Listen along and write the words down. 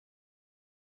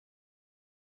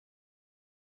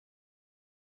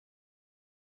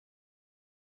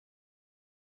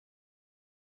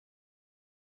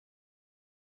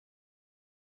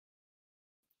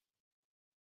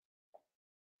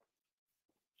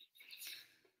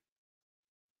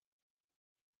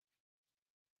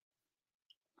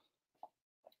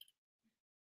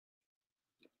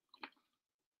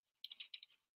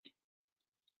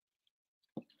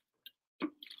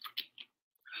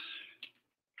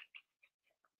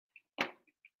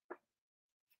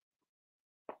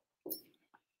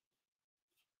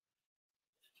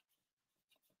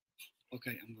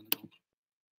Okay, I'm gonna go.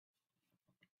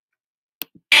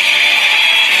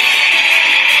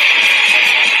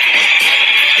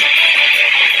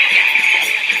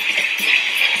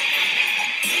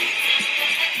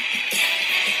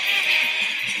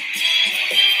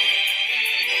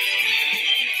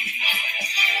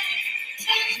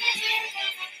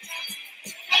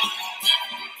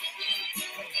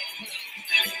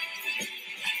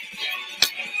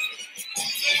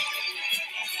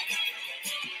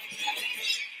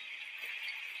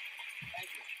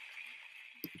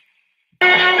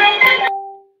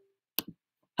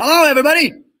 Hello, everybody.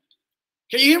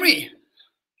 Can you hear me?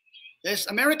 Yes,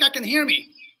 America can hear me.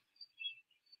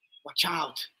 Watch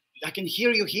out. I can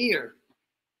hear you here.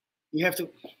 You have to.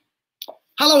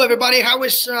 Hello, everybody. How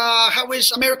is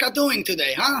America doing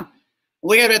today, huh?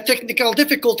 We have technical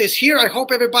difficulties here. I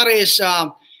hope everybody is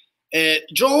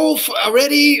drove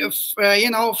already,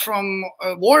 from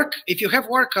work. If you have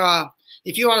work,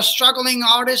 if you are a struggling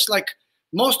artist like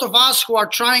most of us who are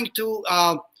trying to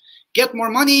get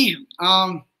more money,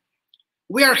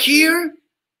 we are here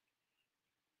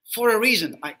for a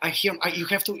reason. You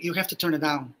have to turn it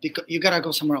down because you gotta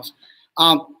go somewhere else.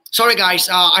 Sorry guys,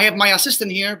 I have my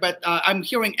assistant here, but I'm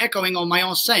hearing echoing on my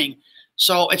own saying.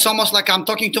 So it's almost like I'm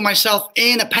talking to myself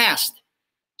in the past.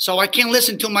 So I can't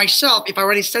listen to myself if I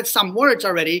already said some words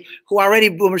already who already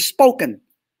were spoken.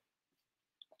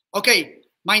 Okay,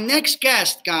 my next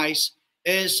guest, guys,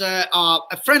 is a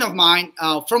friend of mine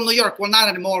from New York. Well, not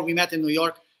anymore. We met in New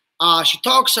York. She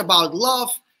talks about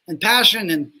love and passion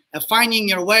and finding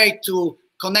your way to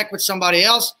connect with somebody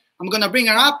else. I'm going to bring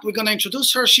her up. We're going to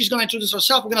introduce her. She's going to introduce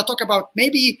herself. We're going to talk about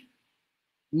maybe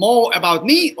more about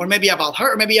me or maybe about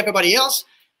her or maybe everybody else.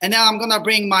 And now I'm going to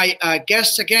bring my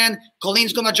guests again.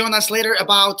 Colleen's going to join us later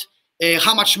about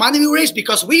how much money we raise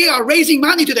because we are raising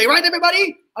money today. Right,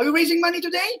 everybody? Are we raising money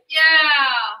today? Yeah.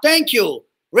 Thank you.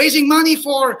 Raising money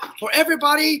for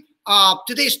everybody.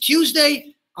 Today's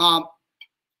Tuesday.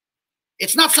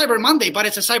 It's not Cyber Monday, but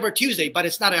it's a Cyber Tuesday, but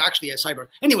it's not actually a Cyber.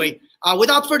 Anyway,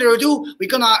 without further ado, we're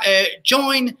going to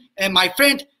join my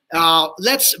friend.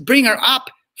 Let's bring her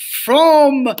up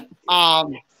from,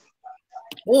 oh,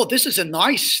 this is a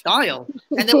nice style.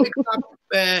 And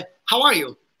then how are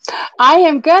you? I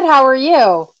am good. How are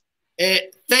you?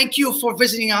 Thank you for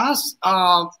visiting us.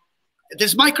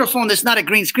 This microphone is not a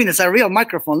green screen. It's a real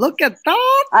microphone. Look at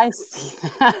that. I see.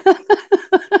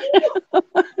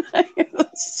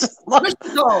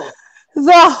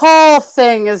 The whole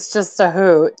thing is just a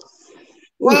hoot.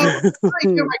 Well, I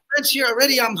hear my friends here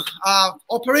already.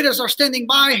 Operators are standing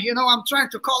by. You know, I'm trying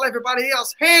to call everybody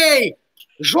else. Hey,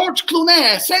 George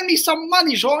Clooney, send me some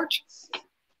money, George.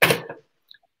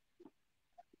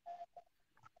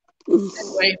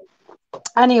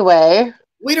 Anyway.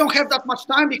 We don't have that much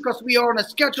time because we are on a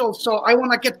schedule. So I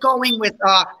want to get going with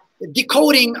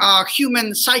decoding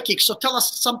human psychic. So tell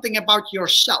us something about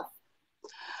yourself.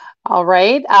 All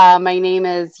right. My name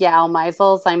is Yael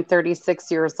Meisels. I'm 36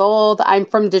 years old. I'm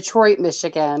from Detroit,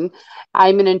 Michigan.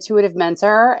 I'm an intuitive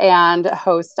mentor and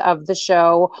host of the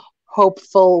show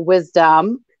Hopeful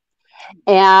Wisdom.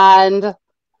 And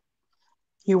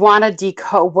you want to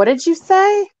decode, what did you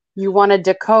say? You want to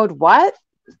decode what?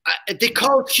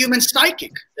 Decode human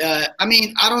psychic. I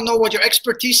mean, I don't know what your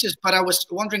expertise is, but I was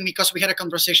wondering because we had a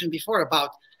conversation before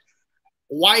about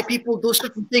why people do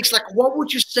certain things. Like, what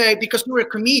would you say? Because you were a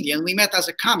comedian, we met as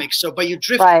a comic, so but you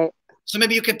drifted. Right. So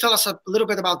maybe you can tell us a little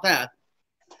bit about that.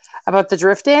 About the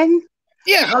drifting?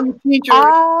 Yeah, how you change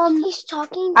your. He's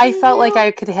talking. I felt like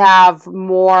I could have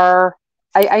more.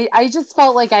 I just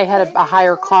felt like I had a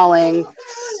higher calling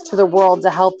to the world to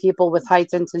help people with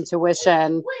heightened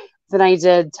intuition than I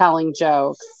did telling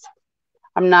jokes.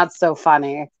 I'm not so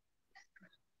funny.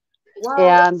 Wow.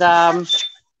 And that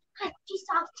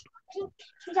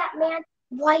man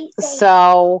white thing.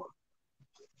 So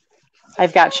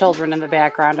I've got children in the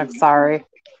background. I'm sorry.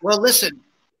 Well, listen,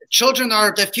 children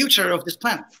are the future of this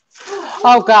planet.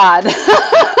 Oh, God.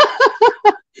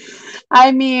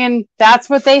 I mean, that's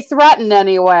what they threaten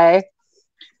anyway.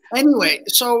 Anyway,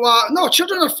 so no,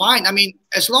 children are fine. I mean,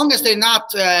 as long as they're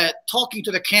not talking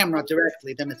to the camera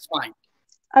directly, then it's fine.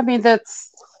 I mean,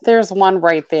 there's one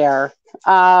right there.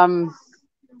 You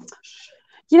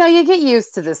know, you get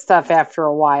used to this stuff after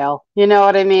a while. You know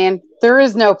what I mean? There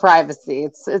is no privacy.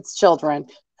 It's children.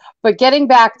 But getting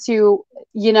back to,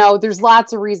 you know, there's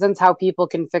lots of reasons how people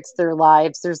can fix their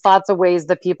lives. There's lots of ways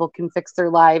that people can fix their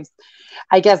lives.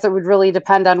 I guess it would really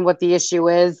depend on what the issue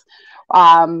is.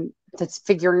 That's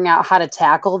figuring out how to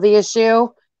tackle the issue.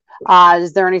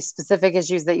 Is there any specific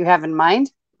issues that you have in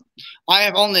mind? I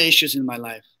have only issues in my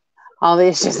life. all the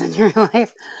issues in your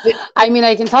life. It- I mean,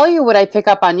 I can tell you what I pick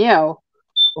up on you.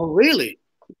 oh, really?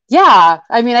 Yeah.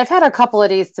 I mean, I've had a couple of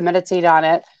days to meditate on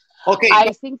it. Okay.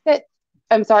 I think that,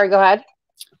 I'm sorry, go ahead.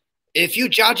 If you're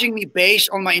judging me based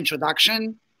on my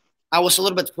introduction, I was a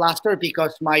little bit flustered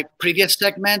because my previous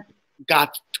segment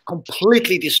got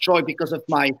completely destroyed because of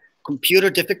my computer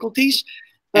difficulties.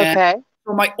 And Okay.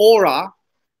 so my aura,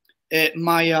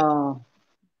 my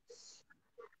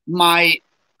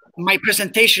my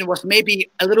presentation was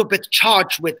maybe a little bit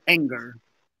charged with anger.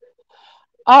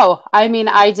 Oh, I mean,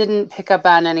 I didn't pick up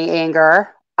on any anger.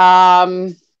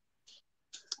 I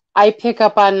pick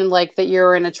up on like that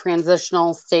you're in a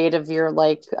transitional state of your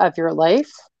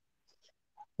life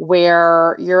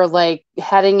where you're like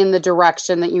heading in the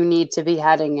direction that you need to be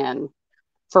heading in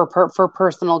for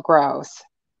personal growth.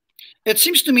 It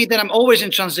seems to me that I'm always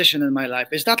in transition in my life.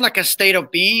 Is that like a state of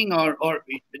being, or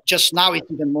just now it's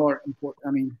even more important?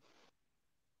 I mean,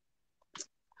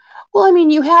 Well, I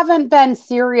mean, you haven't been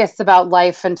serious about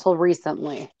life until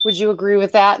recently. Would you agree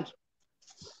with that?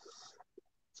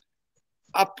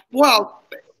 well,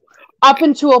 Up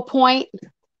until a point.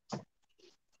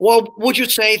 well, would you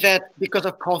say that because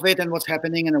of COVID and what's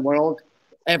happening in the world,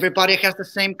 everybody has the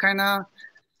same kind of,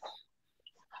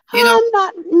 you know?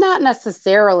 Not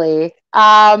necessarily.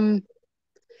 I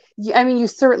mean, you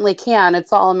certainly can.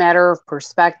 It's all a matter of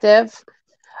perspective.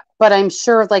 But I'm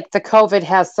sure like the COVID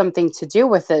has something to do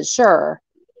with it. Sure.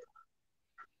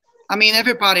 I mean,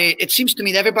 everybody, it seems to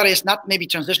me that everybody is not maybe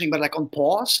transitioning, but like on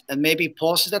pause, and maybe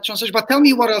pause is that transition. But tell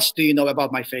me, what else do you know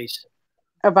about my face?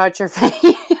 About your face.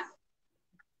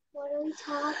 What are we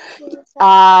talking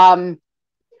about?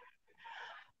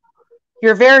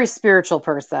 You're a very spiritual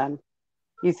person.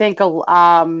 You think,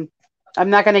 I'm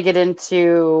not going to get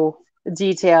into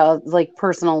detail, like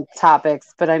personal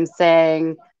topics, but I'm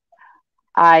saying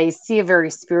I see a very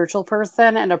spiritual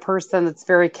person and a person that's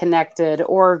very connected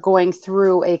or going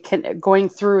through a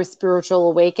spiritual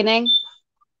awakening.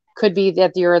 Could be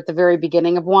that you're at the very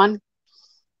beginning of one.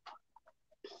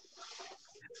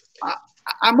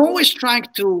 I'm always trying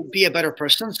to be a better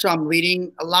person, so I'm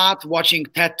reading a lot, watching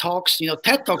TED Talks. You know,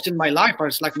 TED Talks in my life are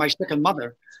like my second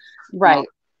mother. Right.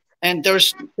 And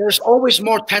there's always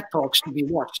more TED Talks to be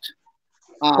watched.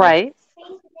 Right.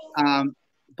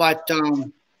 But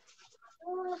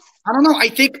I don't know. I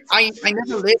think I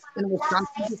never lived in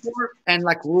Wisconsin before, and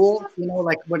like rural, you know,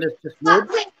 like when it's just wood.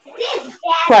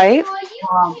 Right.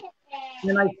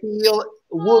 And I feel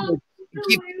wood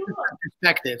gives different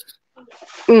perspective.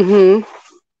 Mm-hmm.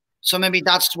 So maybe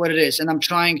that's what it is. And I'm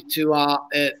trying to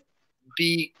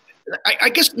be. I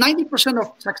guess 90%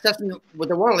 of success with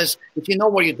the world is if you know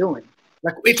what you're doing.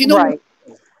 Like if you know. Right.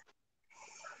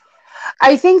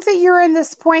 I think that you're in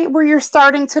this point where you're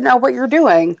starting to know what you're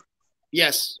doing.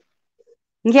 Yes.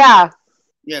 Yeah.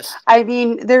 Yes. I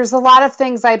mean, there's a lot of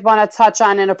things I'd want to touch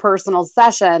on in a personal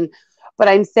session, but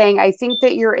I'm saying I think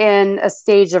that you're in a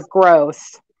stage of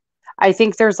growth. I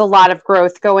think there's a lot of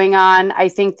growth going on. I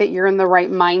think that you're in the right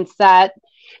mindset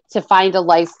to find a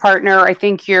life partner. I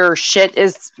think your shit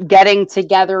is getting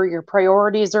together. Your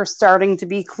priorities are starting to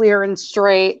be clear and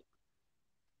straight.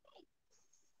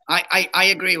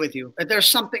 I agree with you. There's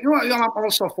something. Well, I'm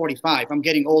also 45. I'm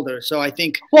getting older, so I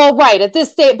think. Well, right at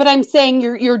this stage, but I'm saying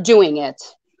you're doing it.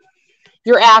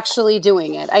 You're actually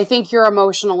doing it. I think you're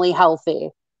emotionally healthy.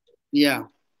 Yeah.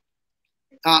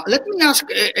 Let me ask.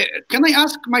 Can I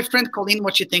ask my friend Colleen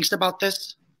what she thinks about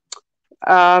this?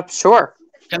 Sure.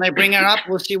 Can I bring her up?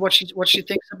 We'll see what she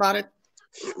thinks about it.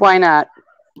 Why not?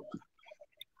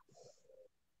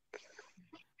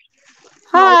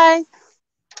 Hi.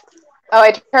 Oh,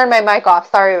 I turned my mic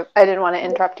off. Sorry, I didn't want to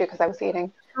interrupt you because I was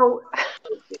eating. So,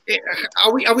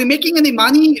 are we making any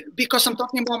money because I'm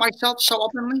talking about myself so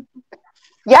openly?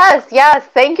 Yes.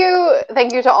 Thank you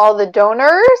to all the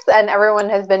donors, and everyone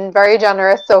has been very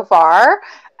generous so far.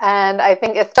 And I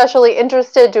think especially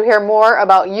interested to hear more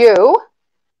about you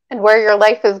and where your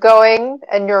life is going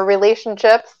and your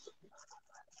relationships.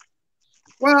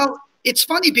 Well, it's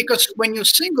funny because when you're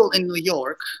single in New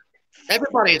York,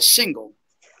 everybody is single.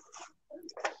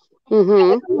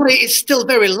 Mm-hmm. Everybody is still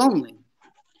very lonely.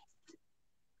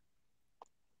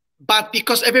 But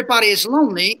because everybody is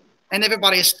lonely and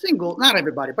everybody is single, not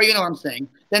everybody, but you know what I'm saying,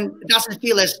 then it doesn't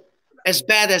feel as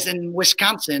bad as in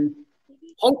Wisconsin,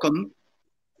 Holcomb,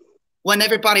 when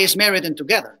everybody is married and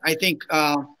together. I think.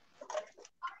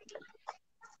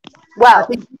 Well, I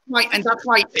think that's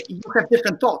why you have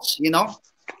different thoughts, you know.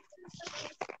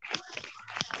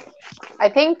 I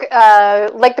think,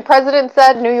 like the president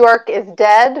said, New York is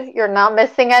dead. You're not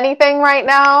missing anything right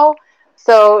now.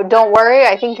 So don't worry.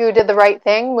 I think you did the right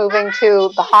thing moving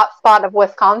to the hot spot of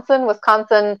Wisconsin.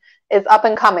 Wisconsin is up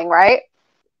and coming, right?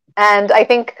 And I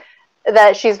think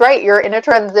that she's right. You're in a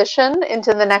transition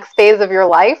into the next phase of your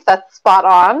life. That's spot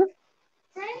on.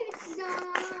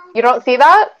 You don't see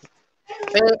that?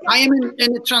 I am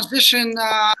in a transition.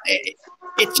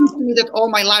 It seems to me that all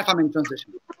my life I'm in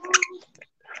transition.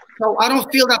 So I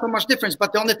don't feel that much difference.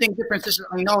 But the only thing difference is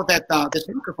I know that this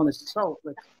microphone is so.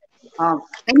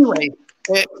 Anyway,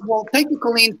 well, thank you,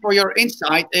 Colleen, for your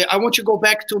insight. I want you to go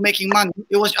back to making money.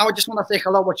 I just want to say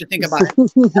hello. What you think about it?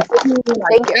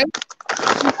 Thank you.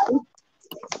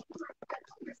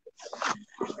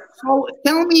 So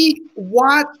tell me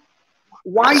why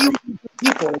you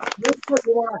people? What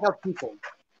you want to help people?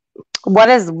 What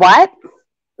is what?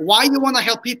 Why you want to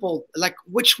help people? Like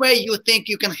which way you think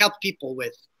you can help people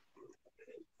with?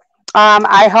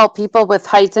 I help people with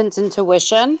heightened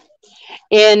intuition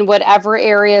in whatever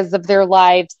areas of their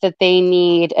lives that they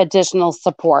need additional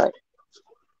support.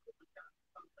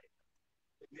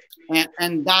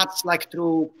 And that's like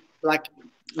through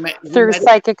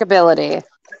psychic ability.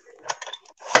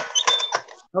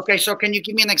 Okay, so can you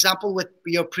give me an example with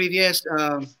your previous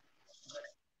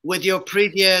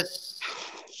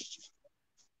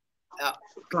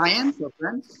clients or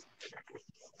friends?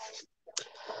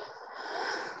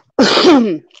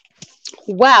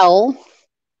 Well,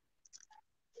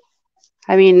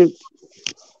 I mean,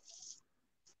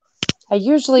 I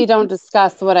usually don't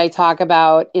discuss what I talk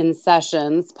about in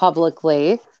sessions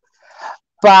publicly,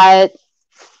 but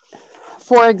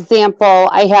for example,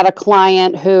 I had a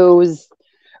client whose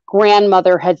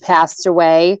grandmother had passed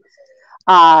away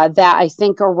that I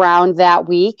think around that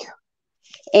week.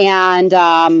 And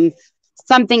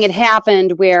something had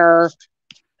happened where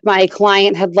my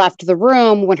client had left the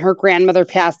room when her grandmother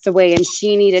passed away, and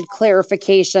she needed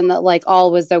clarification that like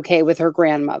all was okay with her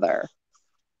grandmother.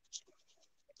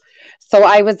 So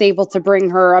I was able to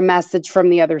bring her a message from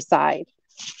the other side.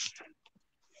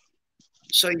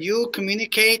 So you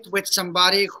communicate with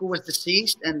somebody who was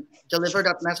deceased and deliver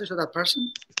that message to that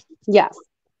person? Yes.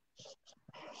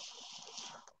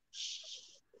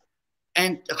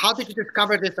 And how did you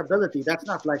discover this ability? That's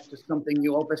not like just something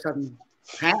you all of a sudden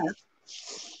have.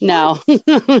 No.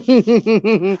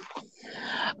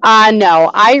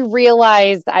 No, I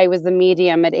realized I was a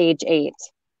medium at age 8.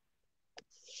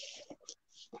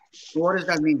 What does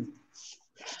that mean?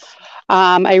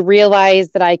 I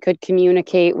realized that I could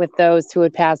communicate with those who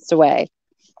had passed away.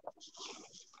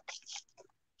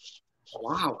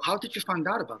 Wow. How did you find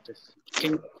out about this?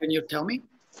 Can you tell me?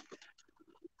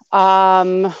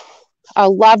 A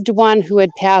loved one who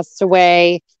had passed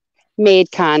away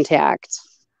made contact.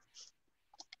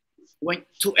 Went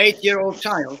to 8-year-old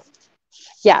child?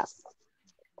 Yes.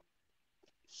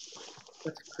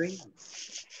 That's crazy.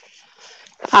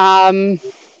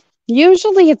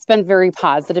 Usually it's been very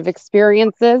positive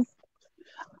experiences.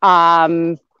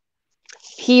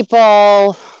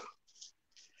 People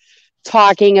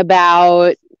talking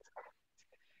about,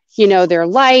 their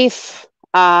life.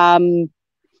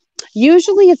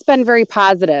 Usually it's been very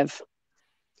positive.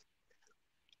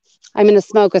 I'm going to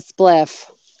smoke a spliff.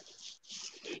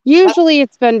 Usually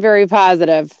it's been very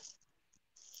positive.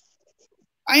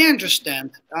 I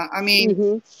understand. I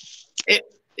mean,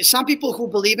 some people who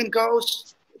believe in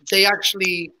ghosts, they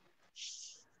actually,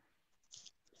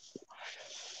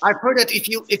 I've heard that if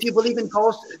you believe in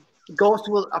ghosts, ghosts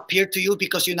will appear to you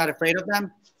because you're not afraid of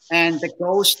them. And the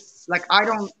ghosts, like I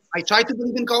try to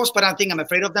believe in ghosts, but I think I'm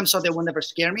afraid of them, so they will never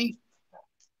scare me.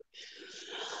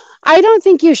 I don't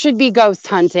think you should be ghost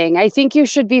hunting. I think you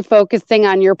should be focusing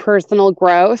on your personal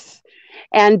growth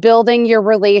and building your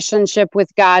relationship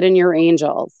with God and your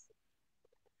angels.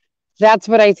 That's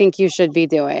what I think you should be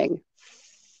doing.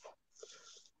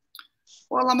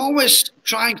 Well, I'm always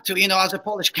trying to, as a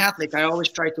Polish Catholic, I always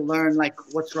try to learn like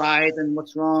what's right and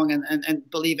what's wrong and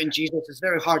believe in Jesus. It's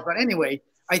very hard. But anyway,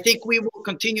 I think we will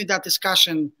continue that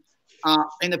discussion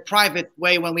in a private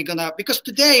way when we're gonna, because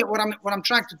today what I'm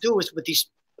trying to do is with these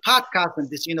podcasts and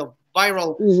this,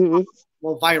 viral,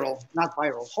 well, viral, not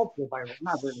viral, hopefully viral,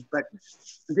 not really, but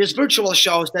these virtual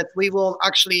shows that we will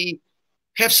actually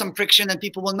have some friction and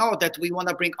people will know that we want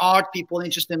to bring art, people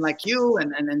interested in like you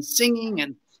and singing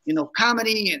and,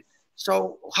 comedy. And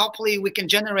so hopefully we can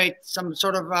generate some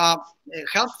sort of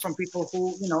help from people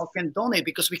who, can donate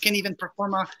because we can even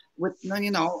perform with,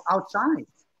 outside.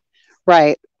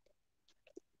 Right.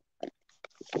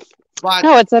 But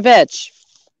no, it's a bitch.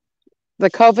 The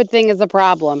COVID thing is a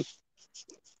problem.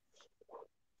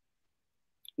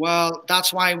 Well,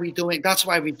 that's why we're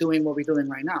doing what we're doing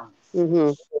right now.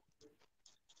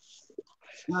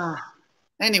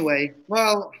 Anyway,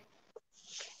 well,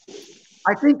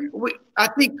 I think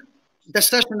the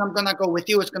session I'm gonna go with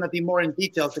you is gonna be more in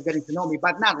detail to getting to know me,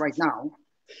 but not right now.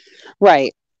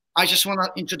 Right. I just want to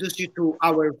introduce you to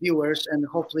our viewers, and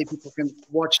hopefully people can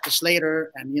watch this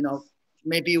later, and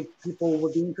maybe people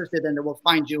will be interested and they will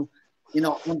find you,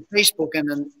 on Facebook and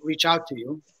then reach out to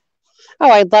you.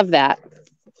 Oh, I'd love that.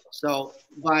 So,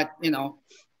 but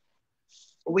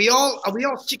we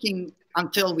all seeking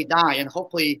until we die, and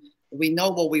hopefully we know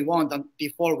what we want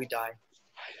before we die.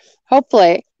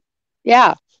 Hopefully.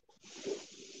 Yeah.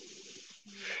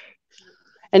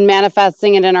 And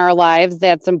manifesting it in our lives,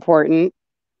 that's important.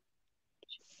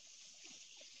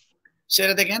 Say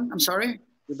that again. I'm sorry.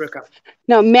 You broke up.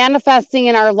 No, manifesting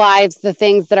in our lives the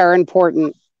things that are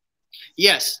important.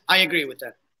 Yes, I agree with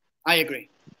that. I agree.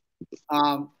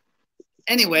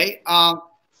 Anyway,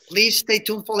 please stay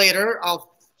tuned for later.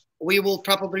 We will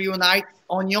probably reunite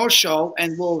on your show,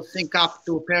 and we'll sync up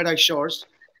to Paradise Shores,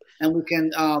 and we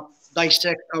can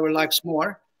dissect our lives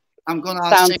more.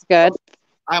 Sounds good.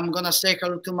 I'm gonna say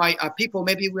hello to my people.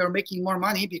 Maybe we are making more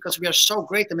money because we are so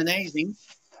great and amazing.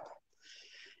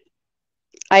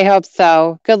 I hope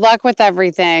so. Good luck with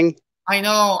everything. I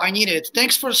know, I need it.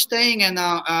 Thanks for staying, and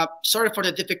sorry for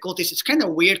the difficulties. It's kind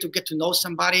of weird to get to know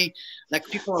somebody, like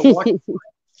people are watching,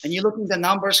 and you look at the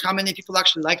numbers, how many people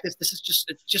actually like this. This is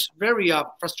just very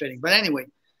frustrating. But anyway,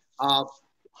 well,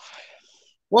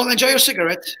 enjoy your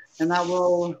cigarette, and I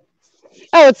will.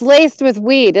 Oh, it's laced with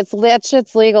weed. That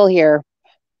shit's legal here.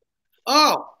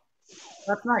 Oh,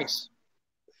 that's nice.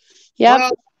 Yep.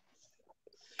 Well,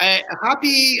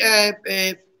 happy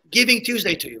Giving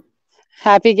Tuesday to you.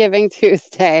 Happy Giving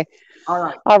Tuesday. All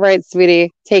right. All right,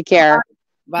 sweetie. Take care.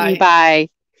 Bye. Bye.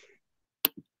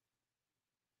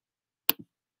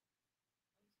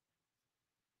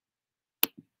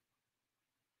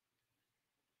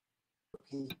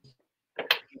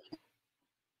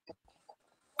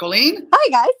 Colleen? Hi,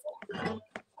 guys.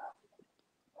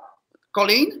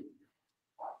 Colleen?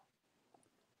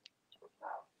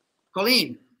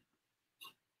 Colleen?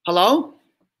 Hello?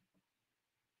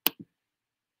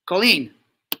 Colleen?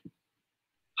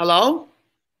 Hello?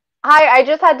 Hi, I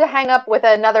just had to hang up with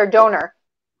another donor.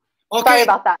 Okay. Sorry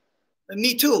about that.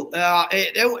 Me too.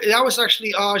 That was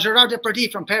actually Gerard Depardieu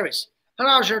from Paris.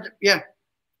 Hello, Gerard. Yeah.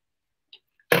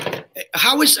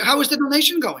 How is the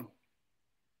donation going?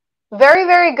 Very,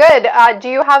 very good. Do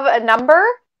you have a number?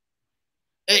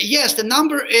 Yes, the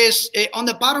number is on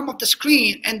the bottom of the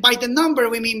screen, and by the number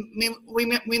we mean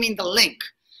the link.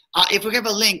 If we have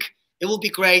a link, it will be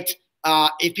great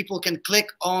if people can click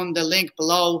on the link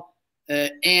below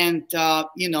and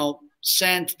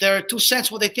send their 2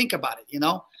 cents what they think about it.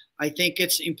 I think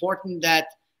it's important that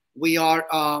we are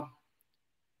a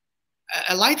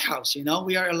lighthouse.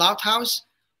 We are a lighthouse.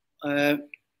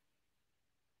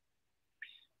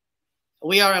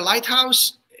 We are a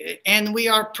lighthouse, and we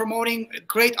are promoting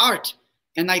great art.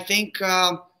 And I think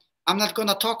I'm not going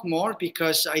to talk more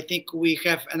because I think we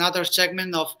have another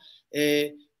segment of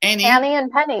Annie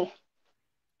and Penny.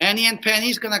 Annie and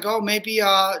Penny is going to go. Maybe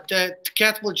the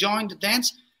cat will join the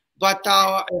dance. But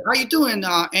how you doing,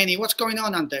 Annie? What's going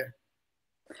on there?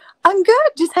 I'm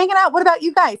good. Just hanging out. What about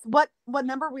you guys? What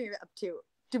number were you up to?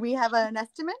 Do we have an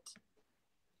estimate?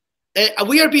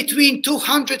 We are between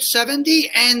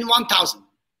 270 and 1,000.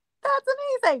 That's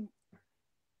amazing.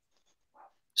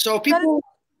 So people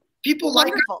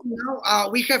like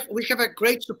wonderful. we have a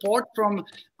great support from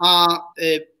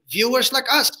viewers like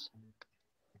us.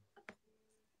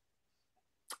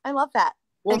 I love that.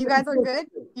 Well, and you guys are good.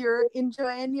 You're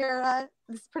enjoying your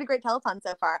this is pretty great telethon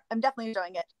so far. I'm definitely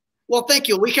enjoying it. Well, thank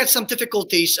you. We had some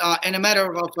difficulties in a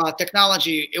matter of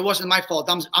technology. It wasn't my fault.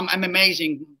 I'm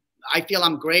amazing. I feel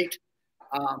I'm great.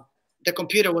 The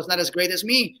computer was not as great as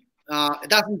me. It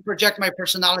doesn't project my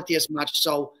personality as much.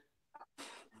 So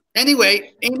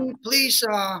anyway, Amy, please,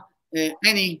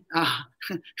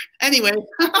 anyway,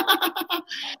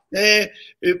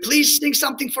 please sing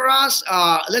something for us.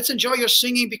 Let's enjoy your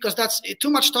singing because that's too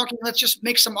much talking. Let's just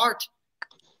make some art.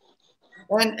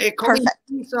 And Colleen,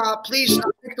 please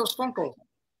take those phone calls.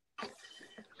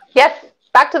 Yes,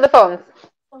 back to the phones.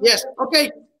 Yes,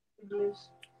 okay.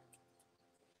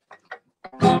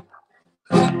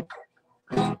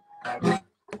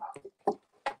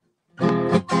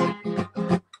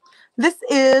 This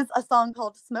is a song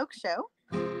called Smoke Show.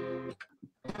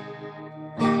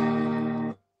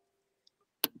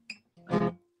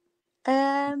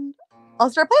 And I'll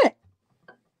start playing it.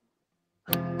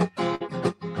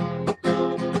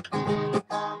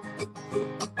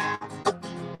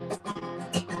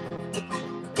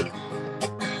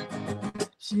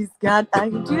 She's got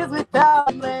ideas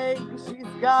without legs. She's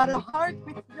got a heart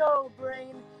with no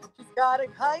brain. She's got a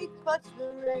kite, but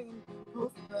the rain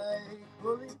pulls like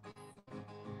bullets.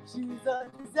 She's a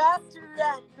disaster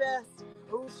at best.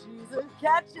 Oh, she's a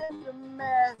catch and a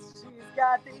mess. She's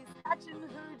got these catch in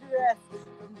her dress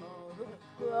from all the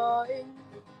clawing.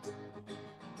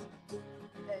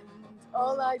 And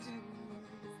all I do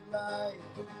is lie.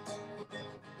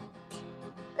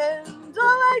 And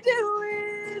all I do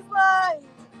is lie.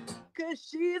 'Cause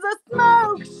she's a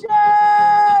smoke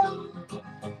show.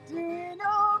 Doing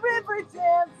a river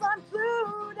dance on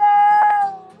Pluto.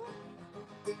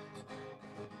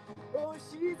 Oh,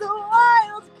 she's a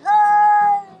wild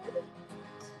card.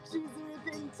 She's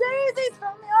ripping daisies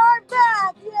from your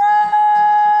backyard.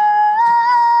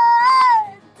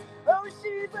 Oh,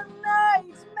 she's a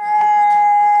nightmare.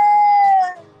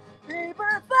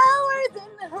 Paper flowers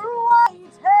in her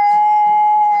white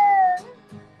hair.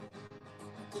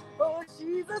 Oh,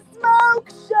 she's a smoke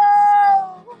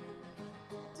show.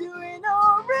 Doing a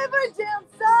river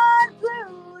dance on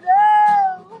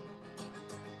Pluto.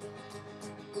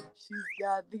 She's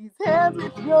got these hands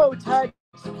with no touch.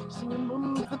 She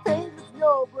moves the paint with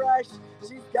no brush.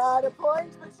 She's got a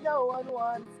point, but no one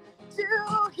wants to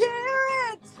hear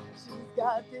it. She's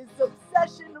got this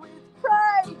obsession with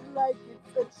pride, like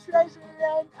it's a treasure,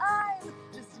 and I'm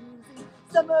just using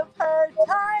some of her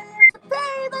time to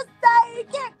pay the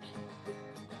psychic.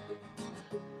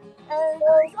 And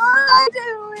all I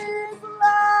do is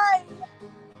lie.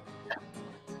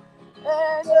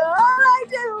 And all I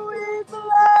do is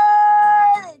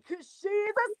lie. 'Cause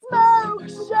she's a smoke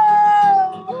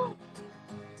show.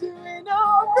 Doing a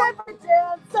river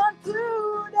dance on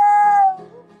Pluto.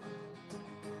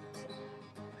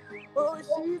 Oh,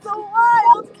 she's a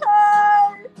wild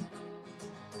card.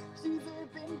 She's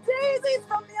ripping daisies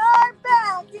from your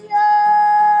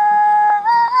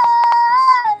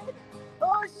backyard.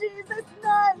 Oh, she's this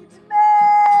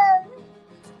nightmare.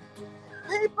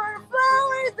 Paper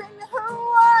flowers in her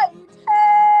white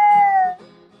hair.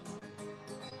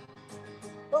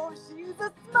 Oh, she's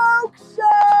a smoke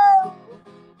show.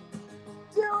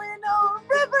 Doing a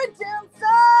river dance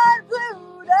on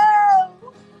Pluto.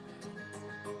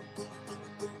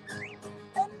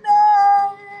 And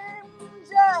I'm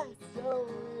just a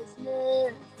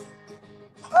witness.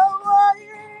 Oh,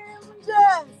 I'm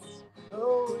just a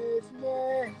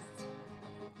witness.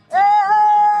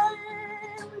 I'm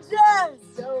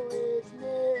just a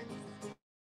witness.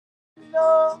 No,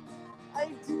 I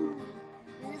do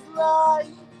is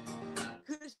lie.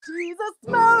 'Cause she's a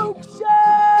smoke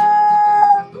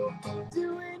show.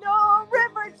 Doing a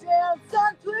river dance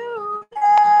on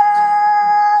Pluto.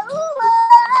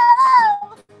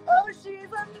 Oh,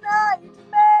 she's a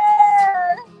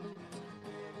nightmare.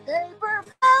 Paper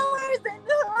flowers in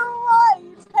her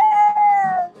white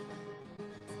hair.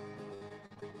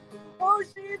 Oh,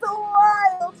 she's a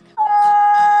wild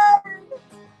card.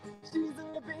 She's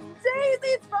ripping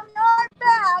daisies from your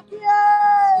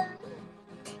backyard.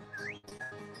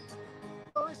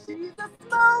 Oh, she's a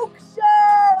smoke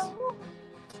show.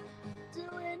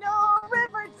 Doing a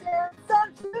river dance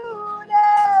on Pluto.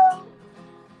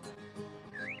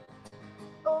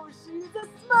 Oh, she's a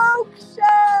smoke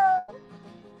show.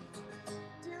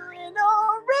 Doing a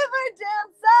river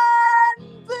dance on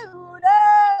Pluto.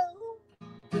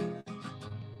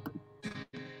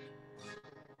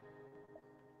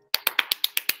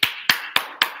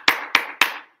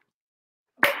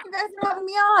 Thank you guys for having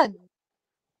me on.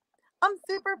 I'm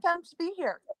super pumped to be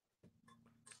here.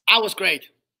 I was great.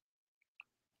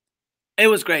 It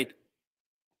was great.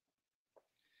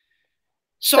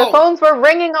 So The phones were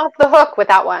ringing off the hook with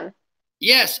that one.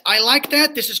 yes, I like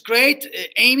that. This is great.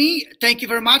 Amy, thank you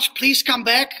very much. Please come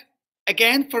back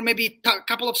again for maybe a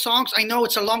couple of songs. I know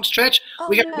it's a long stretch. Oh,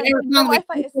 We got man, Marathon. the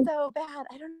Wi-Fi is so bad.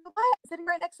 I don't know why. I'm sitting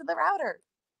right next to the router.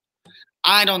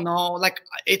 I don't know. Like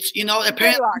it's There you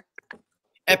apparently are.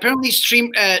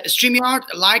 StreamYard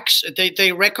likes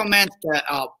they recommend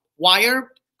the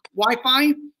wire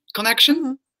Wi-Fi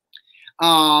connection.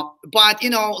 But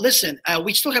listen,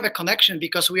 we still have a connection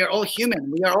because we are all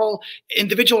human. We are all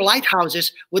individual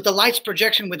lighthouses with the light's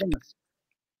projection within us.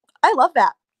 I love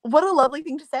that. What a lovely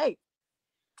thing to say.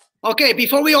 Okay,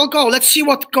 before we all go, let's see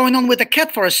what's going on with the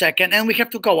cat for a second, and we have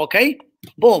to go. Okay,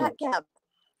 boom. Cat Cab.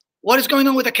 What is going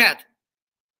on with the cat?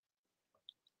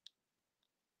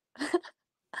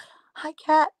 Hi,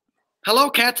 Cat. Hello,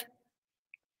 cat.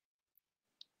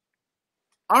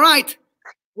 All right.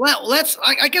 Well,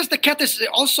 I guess the cat is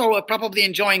also probably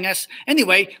enjoying us.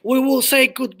 Anyway, we will say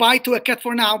goodbye to a cat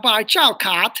for now. Bye. Ciao,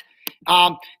 cat.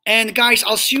 And guys,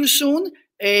 I'll see you soon.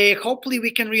 Hopefully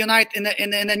we can reunite in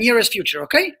the nearest future,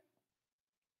 okay?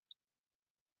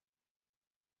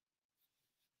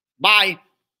 Bye.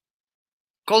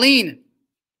 Colleen.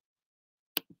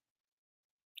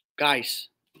 Guys,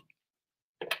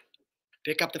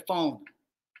 pick up the phone.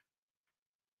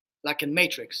 Like in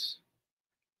Matrix.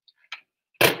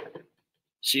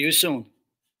 See you soon.